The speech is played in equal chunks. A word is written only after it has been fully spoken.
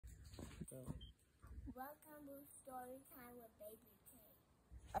Story Time with Baby K.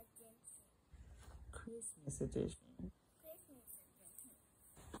 Christmas edition.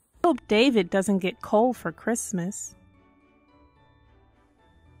 I hope David doesn't get coal for Christmas.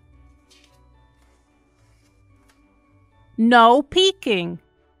 No peeking!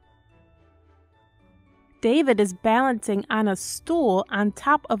 David is balancing on a stool on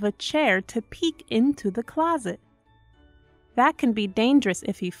top of a chair to peek into the closet. That can be dangerous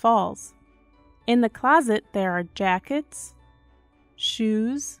if he falls. In the closet there are jackets,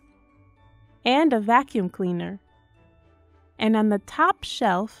 shoes, and a vacuum cleaner. And on the top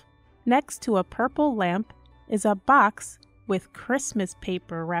shelf, next to a purple lamp, is a box with Christmas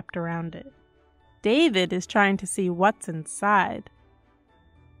paper wrapped around it. David is trying to see what's inside.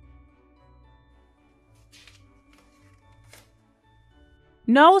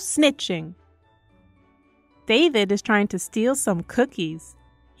 No snitching! David is trying to steal some cookies.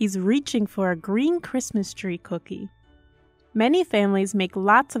 He's reaching for a green Christmas tree cookie. Many families make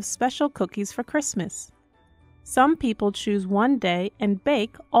lots of special cookies for Christmas. Some people choose one day and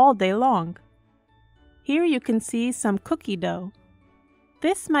bake all day long. Here you can see some cookie dough.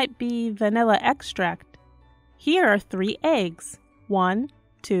 This might be vanilla extract. Here are 3 eggs. 1,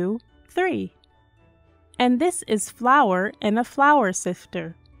 2, 3. And this is flour in a flour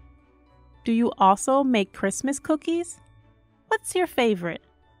sifter. Do you also make Christmas cookies? What's your favorite?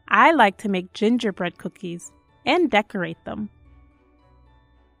 I like to make gingerbread cookies and decorate them.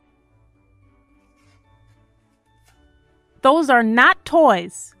 Those are not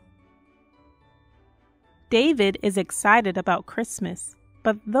toys! David is excited about Christmas,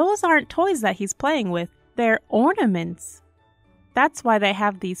 but those aren't toys that he's playing with. They're ornaments. That's why they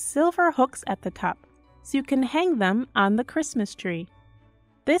have these silver hooks at the top, so you can hang them on the Christmas tree.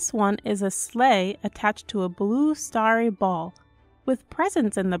 This one is a sleigh attached to a blue starry ball with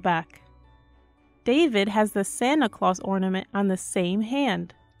presents in the back. David has the Santa Claus ornament on the same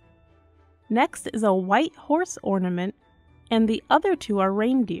hand. Next is a white horse ornament, and the other 2 are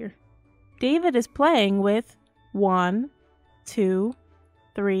reindeer. David is playing with 1, 2,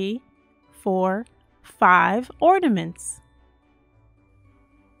 3, 4, 5 ornaments.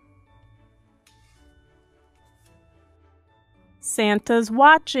 Santa's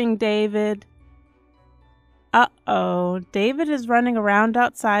watching David. Uh-oh, David is running around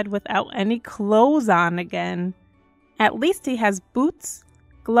outside without any clothes on again. At least he has boots,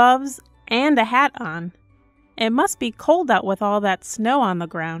 gloves, and a hat on. It must be cold out with all that snow on the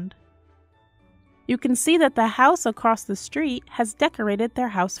ground. You can see that the house across the street has decorated their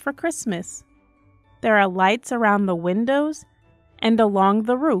house for Christmas. There are lights around the windows and along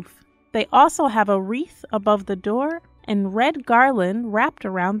the roof. They also have a wreath above the door and red garland wrapped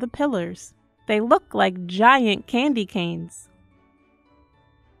around the pillars. They look like giant candy canes.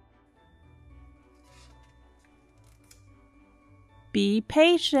 Be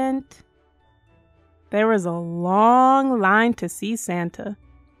patient. There is a long line to see Santa.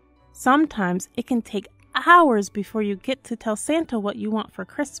 Sometimes it can take hours before you get to tell Santa what you want for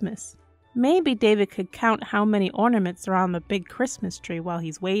Christmas. Maybe David could count how many ornaments are on the big Christmas tree while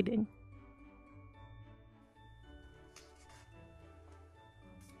he's waiting.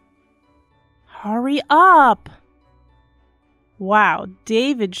 Hurry up! Wow,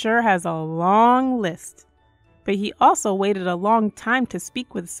 David sure has a long list. But he also waited a long time to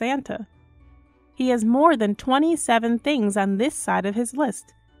speak with Santa. He has more than 27 things on this side of his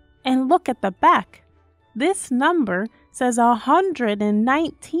list. And look at the back. This number says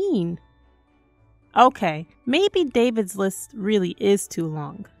 119. Okay, maybe David's list really is too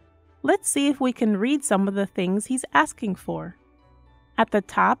long. Let's see if we can read some of the things he's asking for. At the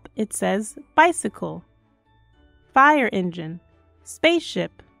top, it says bicycle, fire engine,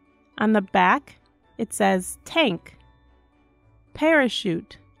 spaceship. On the back, it says tank,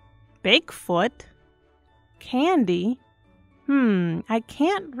 parachute, Bigfoot, candy. I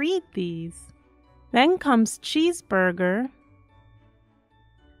can't read these. Then comes cheeseburger.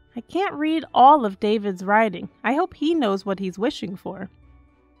 I can't read all of David's writing. I hope he knows what he's wishing for.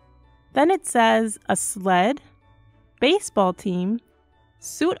 Then it says a sled, baseball team,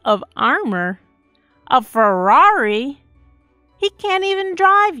 suit of armor, a Ferrari. He can't even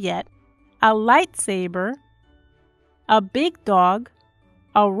drive yet. A lightsaber, a big dog,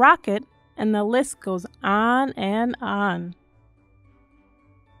 a rocket, and the list goes on and on.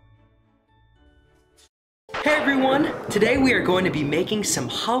 Hey everyone! Today we are going to be making some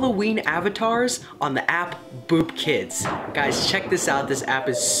Halloween avatars on the app Boop Kids. Guys, check this out. This app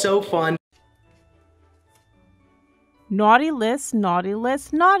is so fun. Naughty list, naughty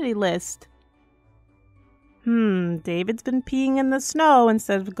list, naughty list. David's been peeing in the snow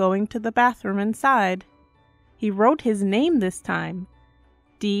instead of going to the bathroom inside. He wrote his name this time.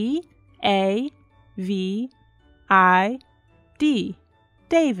 D-A-V-I-D.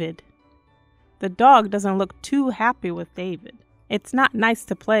 David. The dog doesn't look too happy with David. It's not nice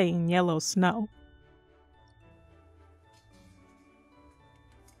to play in yellow snow.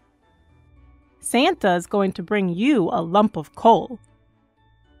 Santa is going to bring you a lump of coal.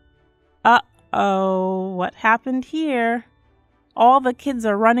 Uh-oh, what happened here? All the kids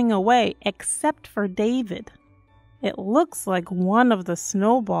are running away except for David. It looks like one of the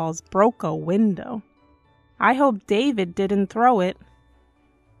snowballs broke a window. I hope David didn't throw it.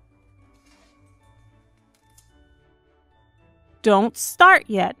 Don't start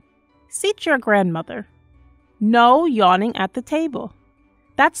yet. Seat your grandmother. No yawning at the table.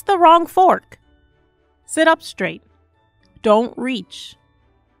 That's the wrong fork. Sit up straight. Don't reach.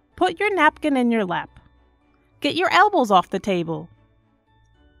 Put your napkin in your lap. Get your elbows off the table.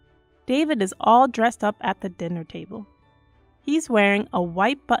 David is all dressed up at the dinner table. He's wearing a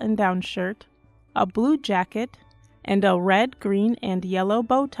white button-down shirt, a blue jacket, and a red, green, and yellow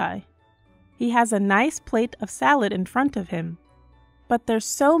bow tie. He has a nice plate of salad in front of him, but there's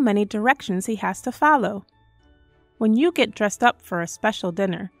so many directions he has to follow. When you get dressed up for a special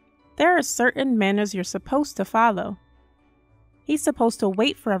dinner, there are certain manners you're supposed to follow. He's supposed to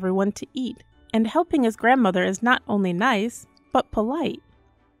wait for everyone to eat, and helping his grandmother is not only nice, but polite.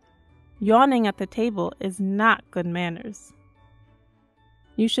 Yawning at the table is not good manners.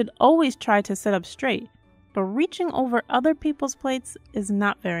 You should always try to sit up straight, but reaching over other people's plates is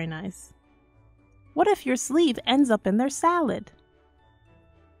not very nice. What if your sleeve ends up in their salad?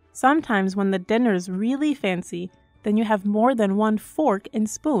 Sometimes when the dinner is really fancy, then you have more than one fork and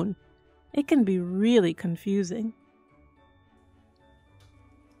spoon. It can be really confusing.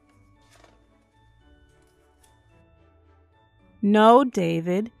 No,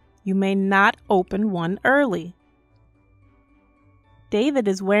 David, you may not open one early. David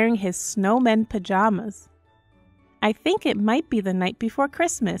is wearing his snowman pajamas. I think it might be the night before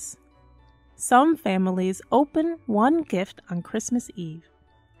Christmas. Some families open one gift on Christmas Eve,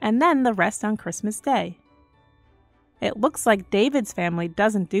 and then the rest on Christmas Day. It looks like David's family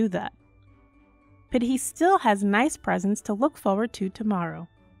doesn't do that. But he still has nice presents to look forward to tomorrow.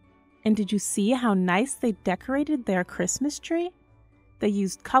 And did you see how nice they decorated their Christmas tree? They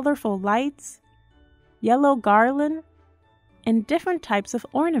used colorful lights, yellow garland, and different types of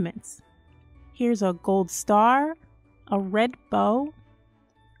ornaments. Here's a gold star, a red bow,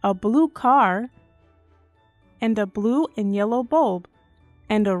 a blue car, and a blue and yellow bulb,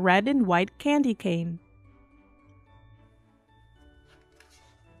 and a red and white candy cane.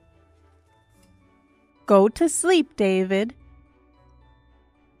 Go to sleep, David.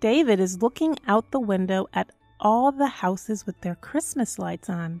 David is looking out the window at all the houses with their Christmas lights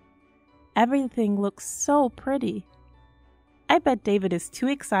on. Everything looks so pretty. I bet David is too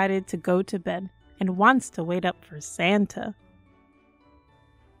excited to go to bed and wants to wait up for Santa.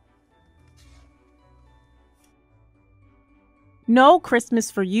 No Christmas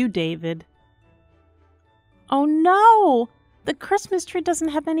for you, David. Oh no! The Christmas tree doesn't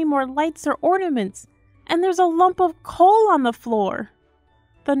have any more lights or ornaments, and there's a lump of coal on the floor.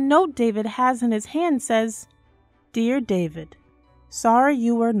 The note David has in his hand says, "Dear David, sorry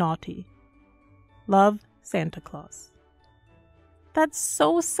you were naughty. Love, Santa Claus." That's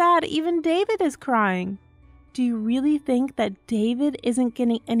so sad, even David is crying. Do you really think that David isn't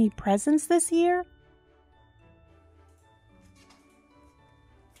getting any presents this year?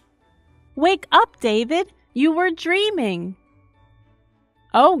 Wake up, David! You were dreaming!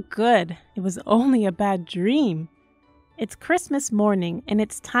 Oh, good. It was only a bad dream. It's Christmas morning and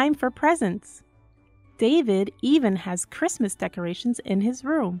it's time for presents. David even has Christmas decorations in his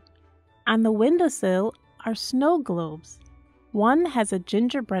room. On the windowsill are snow globes. One has a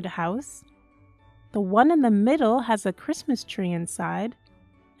gingerbread house. The one in the middle has a Christmas tree inside.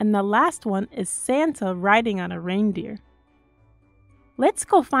 And the last one is Santa riding on a reindeer. Let's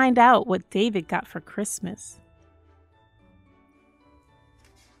go find out what David got for Christmas.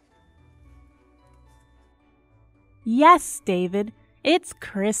 Yes, David, it's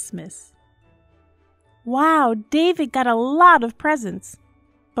Christmas. Wow, David got a lot of presents,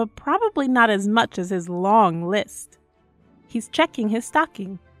 but probably not as much as his long list. He's checking his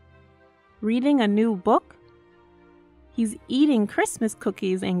stocking. Reading a new book? He's eating Christmas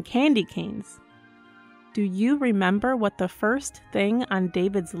cookies and candy canes. Do you remember what the first thing on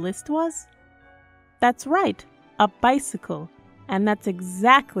David's list was? That's right, a bicycle, and that's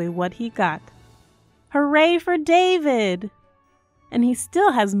exactly what he got. Hooray for David! And he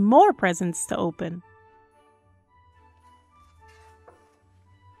still has more presents to open.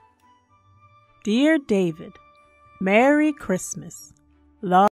 Dear David, Merry Christmas. Love.